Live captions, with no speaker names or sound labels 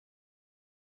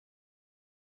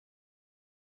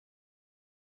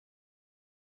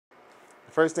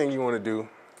First thing you want to do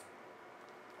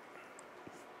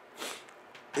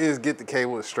is get the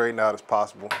cable as straightened out as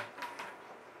possible.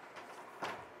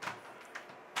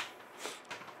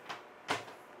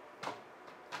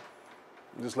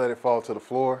 Just let it fall to the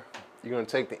floor. You're going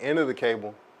to take the end of the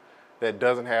cable that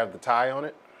doesn't have the tie on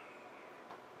it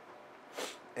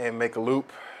and make a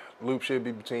loop. The loop should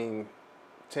be between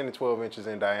 10 to 12 inches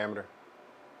in diameter.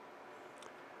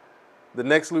 The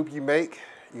next loop you make,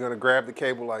 you're going to grab the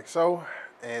cable like so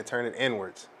and turn it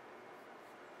inwards.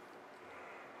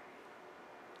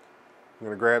 You're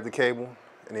going to grab the cable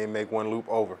and then make one loop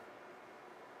over.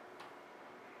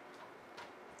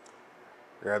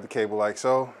 Grab the cable like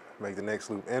so, make the next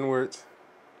loop inwards.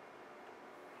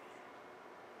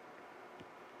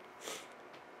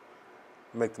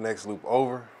 Make the next loop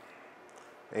over.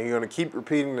 And you're going to keep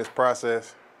repeating this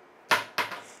process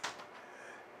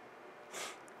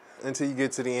until you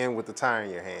get to the end with the tie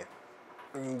in your hand.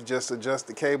 And you just adjust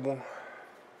the cable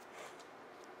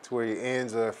to where your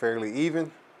ends are fairly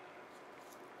even.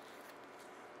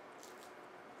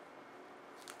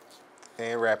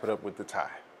 And wrap it up with the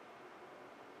tie.